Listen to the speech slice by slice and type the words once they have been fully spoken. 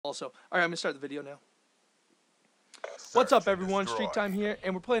also. Alright, I'm going to start the video now. What's up, everyone? Streaktyme here,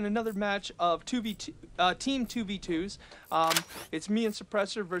 and we're playing another match of 2v2, Team 2v2s. It's me and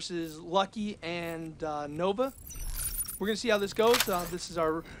Suppressor versus Lucky and Nova. We're going to see how this goes. This is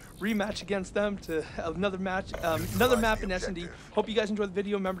our rematch against them to another match, another map in S&D. Hope you guys enjoy the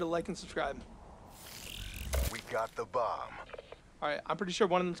video. Remember to like and subscribe. We got the bomb. Alright, I'm pretty sure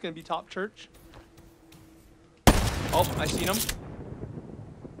one of them's going to be top church. Oh, I seen him.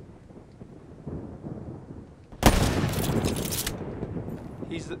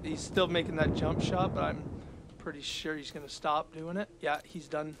 He's still making that jump shot, but I'm pretty sure he's going to stop doing it. Yeah, he's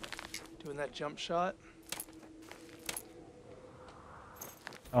done doing that jump shot.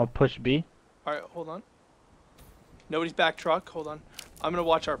 I'll push B. Alright, hold on. Nobody's back truck. Hold on. I'm going to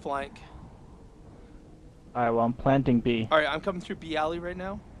watch our flank. Alright, well, I'm planting B. Alright, I'm coming through B alley right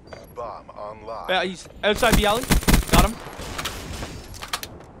now. Bomb online. Yeah, he's outside B alley. Got him.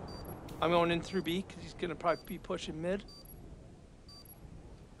 I'm going in through B because he's going to probably be pushing mid.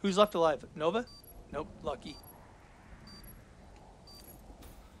 Who's left alive? Nova? Nope, Lucky.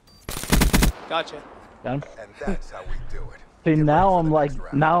 Gotcha. Got him. And that's how we do it. See, Get now ready I'm for the like, next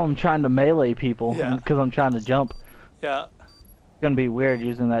round. now I'm trying to melee people Yeah. because I'm trying to jump. Yeah. It's gonna be weird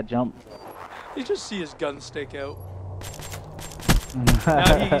using that jump. You just see his gun stick out.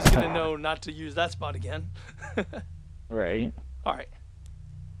 Now he's going to know not to use that spot again. Right. Alright.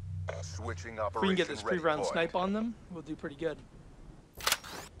 Switching If we can get this operation pre-round ready snipe on them, we'll do pretty good.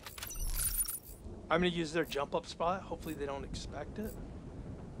 I'm going to use their jump up spot. Hopefully they don't expect it.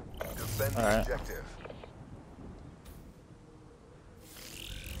 point. Defend the Alright. objective.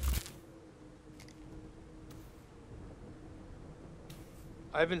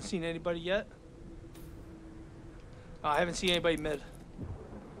 I haven't seen anybody yet. I haven't seen anybody mid.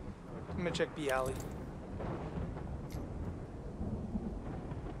 I'm going to check B alley.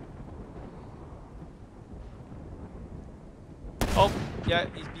 Oh, yeah,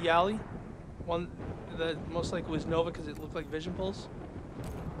 he's B alley. One that most likely was Nova because it looked like vision pulse.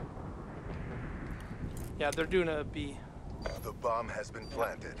 Yeah, they're doing a B. The bomb has been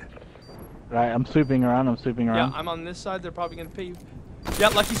planted. Right, I'm sweeping around, I'm sweeping Yeah, around. I'm on this side. They're probably going to pay you. Yeah,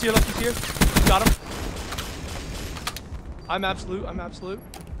 Lucky's here, Lucky's here. Got him. I'm absolute, I'm absolute.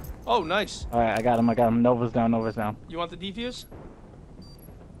 Oh, nice. Alright, I got him. Nova's down, Nova's down. You want the defuse?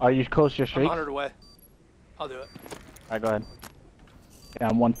 Are you close to your I'm streak? 100 away. I'll do it. Alright, go ahead. Yeah,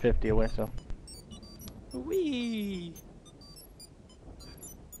 I'm 150 away, so. Wee.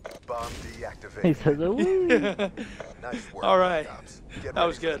 Bomb deactivated. He says, ooh. Nice work. All right. Black Ops. Get That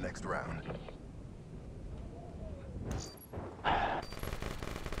was ready for good. the next round.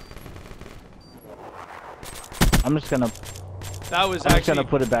 I'm just gonna, That was I'm just actually gonna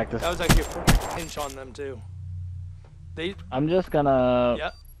put it back to, that was actually a perfect pinch on them too. They I'm just gonna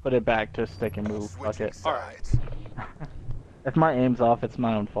yeah. put it back to stick and move. Fuck Switching it. sides. If my aim's off, it's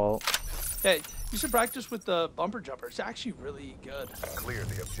my own fault. Hey, you should practice with the bumper jumper. It's actually really good. Clear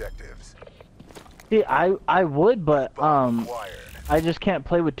the objectives. See, I would, but Bomb acquired. I just can't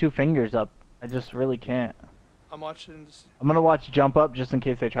play with 2 fingers up. I just really can't. I'm watching this. I'm gonna watch jump up just in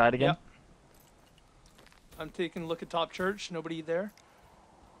case they try it again. Yep. I'm taking a look at top church. Nobody there.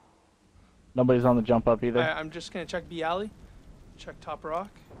 Nobody's on the jump up either. I'm just gonna check B alley. Check top rock.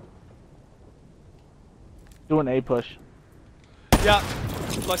 Do an A push. Yeah.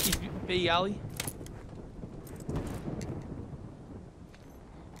 Lucky B alley.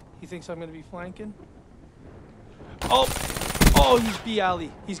 He thinks I'm gonna be flanking. Oh! Oh, he's B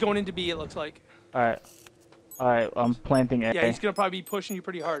alley. He's going into B, it looks like. Alright. Alright, I'm planting A. Yeah, he's gonna probably be pushing you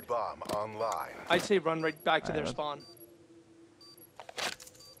pretty hard. Bomb online. I'd say run right back to their Alright, spawn.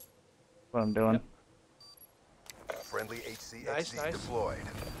 What I'm doing. Yep. Friendly HCXD Nice, nice. deployed.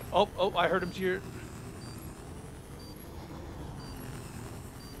 Oh, I heard him to your...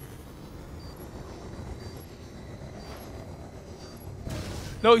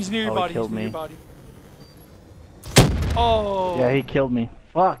 No, he's near your Oh, he body. He's killed near your me. body. Oh. Yeah, he killed me.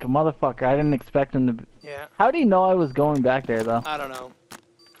 Fuck, motherfucker. I didn't expect him to. Yeah, How do you know I was going back there, though? I don't know.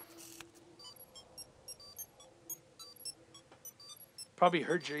 Probably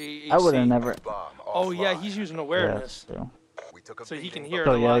heard your AC. I would have never. Bomb Oh yeah, offline. he's using Yeah, awareness. so We took a So he can beating, hear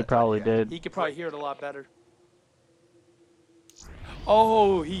but it so a yeah, he lot. probably did. He could probably hear it a lot better.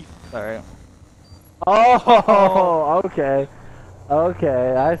 Oh, he... Alright. Oh, okay.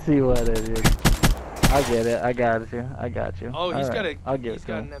 Okay, I see what it is. I get it. I got you. I got you. Oh, he's got Alright, a... I'll give He's it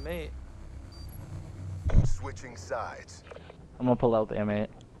to got him. an M8. Switching sides. I'm gonna pull out the M8.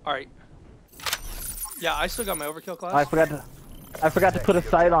 Alright. Yeah, I still got my overkill class. I forgot to put a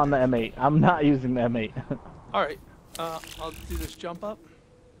sight on the M8. I'm not using the M8. Alright. I'll do this jump up.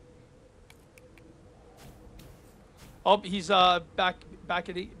 Oh, he's back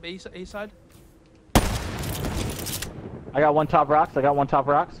at A side. I got one top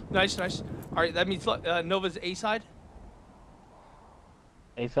rocks. Nice, nice. All right, that means Nova's A side.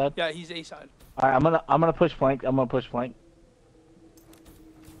 A side. Yeah, he's A side. All right, I'm gonna push flank. I'm in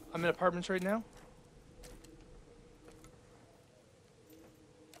apartments right now.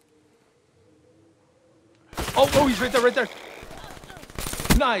 Oh, he's right there, right there.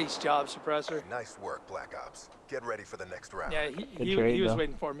 Nice job, Suppressor. Nice work, Black Ops. Get ready for the next round. Yeah, he was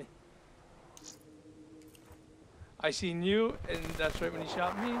waiting for me. I seen you, and that's right when he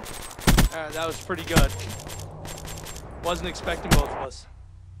shot me. That was pretty good. Wasn't expecting both of us.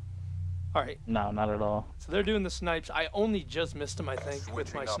 All right. No, not at all. So they're doing the snipes. I only just missed him, I think,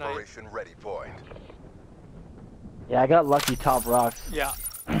 with my snipe. Operation ready point. Yeah, I got lucky top rocks. Yeah.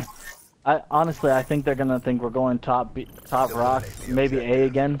 Honestly, I think they're gonna think we're going top rocks, maybe A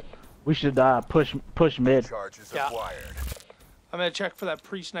again. We should push mid. Charges Yeah. acquired. I'm gonna check for that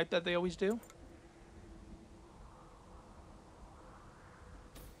pre-snipe that they always do.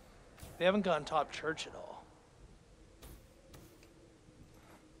 They haven't gone top church at all.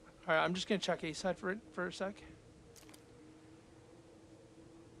 All right, I'm just gonna check A side for a sec.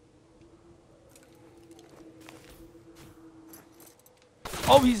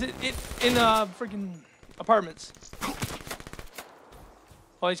 Oh, he's in freaking apartments.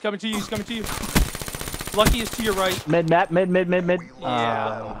 Oh, he's coming to you. He's coming to you. Lucky is to your right. Mid. We lost Yeah. the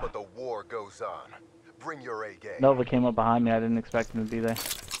battle, but the war goes on. Bring your A game. Nova came up behind me. I didn't expect him to be there.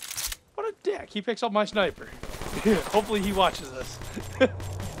 What a dick. He picks up my sniper. Hopefully he watches this.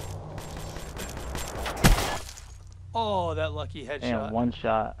 Oh, that lucky headshot. Damn, one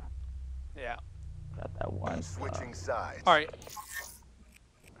shot. Yeah. Got that one. Switching sides. All right.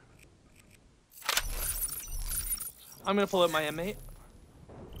 I'm going to pull out my M8.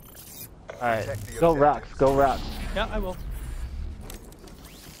 All right, Protect the go objectives. rocks. Go rocks. Yeah, I will.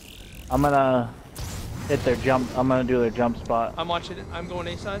 I'm gonna hit their jump. I'm gonna do their jump spot. I'm watching it. I'm going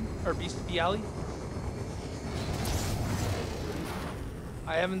A side or B alley.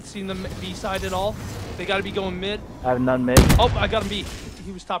 I haven't seen them B side at all. They got to be going mid. I have none mid. Oh, I got him B.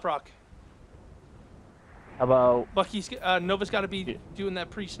 He was top rock. How about? Lucky's Nova's got to be doing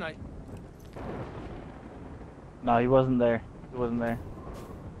that pre-snipe. No, he wasn't there. He wasn't there.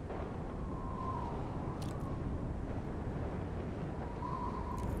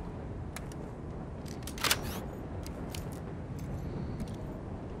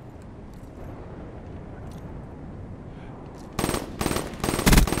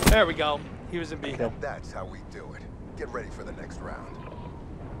 There we go. He was in B. Okay. That's how we do it. Get ready for the next round.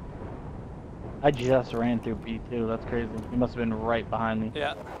 I just ran through B2. That's crazy. He must have been right behind me.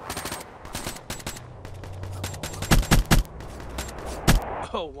 Yeah.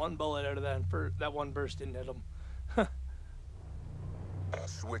 Oh, one bullet out of that, and for that one burst didn't hit him.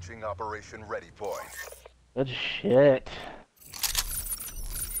 Switching operation ready point. Good shit.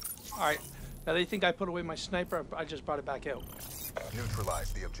 All right. Now they think I put away my sniper. I just brought it back out.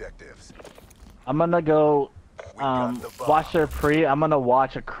 Neutralize the objectives. I'm gonna go got the bomb. watch their pre. I'm gonna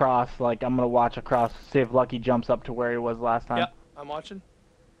watch across. Like I'm gonna watch across. See if Lucky jumps up to where he was last time. Yep, I'm watching.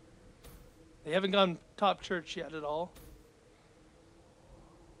 They haven't gone top church yet at all.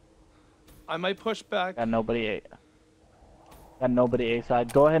 I might push back. Got nobody A. Got nobody A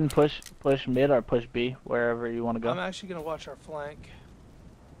side. Go ahead and push mid or push B, wherever you want to go. I'm actually gonna watch our flank.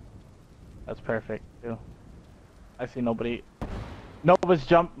 That's perfect too. I see nobody. Nova's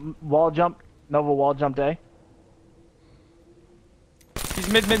wall jump. Nova wall jumped A. He's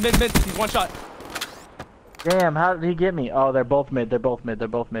mid. He's one shot. Damn, how did he get me? Oh, they're both mid.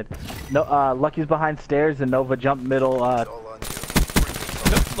 No, Lucky's behind stairs and Nova jumped middle. It's all on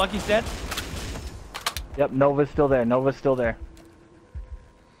you. Nope, Lucky's dead. Yep, Nova's still there.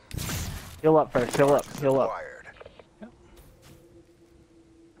 Heal up first. Heal up. Acquired. Yep.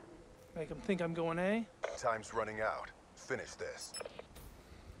 Make him think I'm going A. Time's running out. Finish this.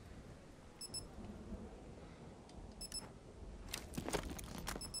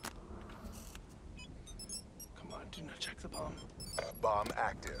 Come on, do not check the bomb. Bomb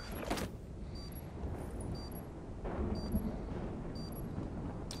active.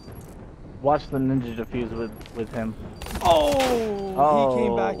 Watch the ninja defuse with him. Oh, he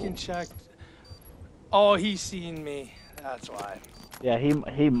came back Oh. and checked. Oh, he's seen me. That's why. Yeah,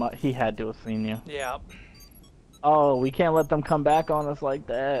 he had to have seen you. Yeah. Oh, we can't let them come back on us like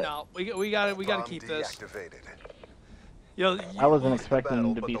that. No, we gotta Bomb keep this. deactivated. I wasn't Lose the expecting him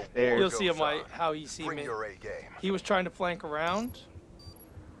battle, to but be the war stairs. You'll see goes him on. how he see Bring me. your A game. He was trying to flank around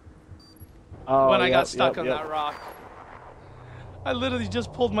Oh, when I got yep, stuck yep, on yep. that rock. I literally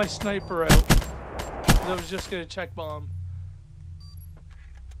just pulled my sniper out. I was just gonna check bomb.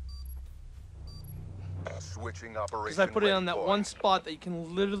 Switching operation. Because I put it on that point. one spot that you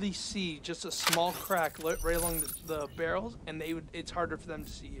can literally see just a small crack right along the barrels, and it's harder for them to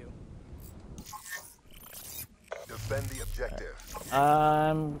see you. Defend the objective.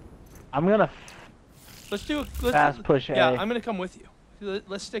 I'm gonna Let's do a fast push A. Yeah, I'm gonna come with you.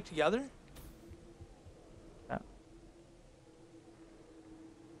 Let's stick together. Yeah.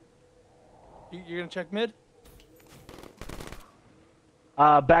 You're gonna check mid?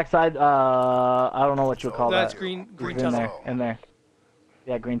 Backside, I don't know what you would call That's that. green in tunnel. there, in there.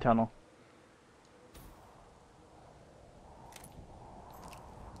 Yeah, green tunnel.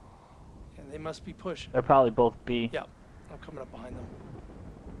 Yeah, they must be pushing. They're probably both B. Yeah, I'm coming up behind them.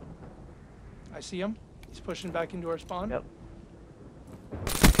 I see him. He's pushing back into our spawn. Yep.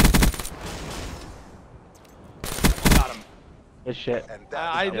 Got him. Good shit. And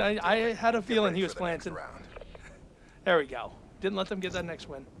that is I had a Get feeling ready he was for the next planting. round. There we go. Didn't let them get that next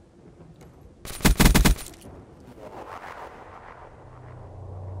win.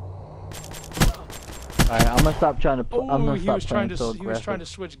 Alright, I'm gonna stop trying to. I'm Oh, gonna he stop was trying to so he was trying to aggressive.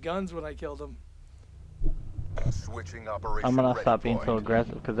 switch guns when I killed him. Switching operation. I'm gonna ready stop being so point.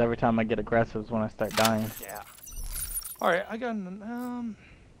 aggressive because every time I get aggressive is when I start dying. Yeah. All right, I got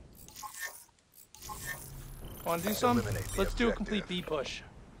Want to do some? Eliminate the Let's do a objective. complete B push.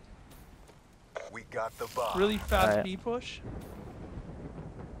 We got the bomb. Really fast Alright. B push.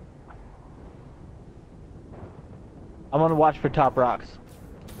 I'm gonna watch for top rocks.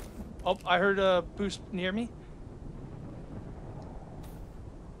 Oh, I heard a boost near me.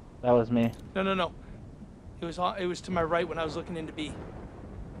 That was me. No. It was to my right when I was looking into B. It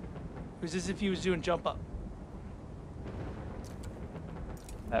was as if he was doing jump up.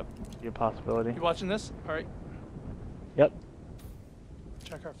 That would be a possibility. You watching this? All right. Yep.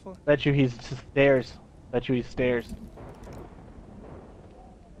 Check our floor. Bet you he's stairs. Bet you he's stairs.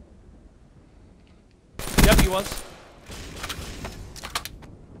 Yep, he was.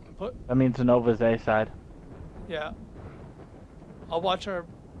 That means Nova's A side. Yeah. I'll watch our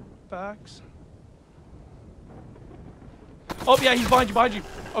backs. Oh yeah, he's behind you.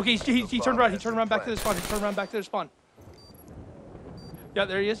 Okay, he turned around. He turned around back to the spawn. He turned around back to the spawn. Yeah,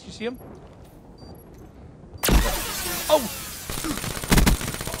 there he is. You see him? Oh!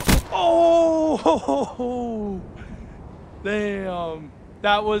 Oh! Damn.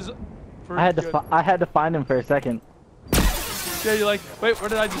 That was pretty good. I had to find him for a second. Yeah, you're like, wait, where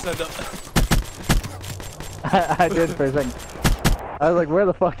did I just end up? I did for a second. I was like, where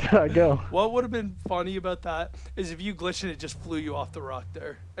the fuck did I go? What would have been funny about that is if you glitched and it just flew you off the rock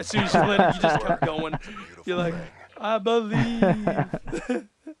there. As soon as you landed, you just kept going. You're like, I believe.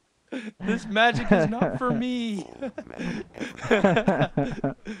 This magic is not for me.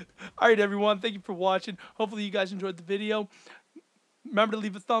 All right, everyone. Thank you for watching. Hopefully, you guys enjoyed the video. Remember to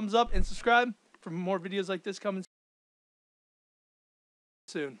leave a thumbs up and subscribe for more videos like this coming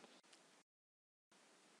soon.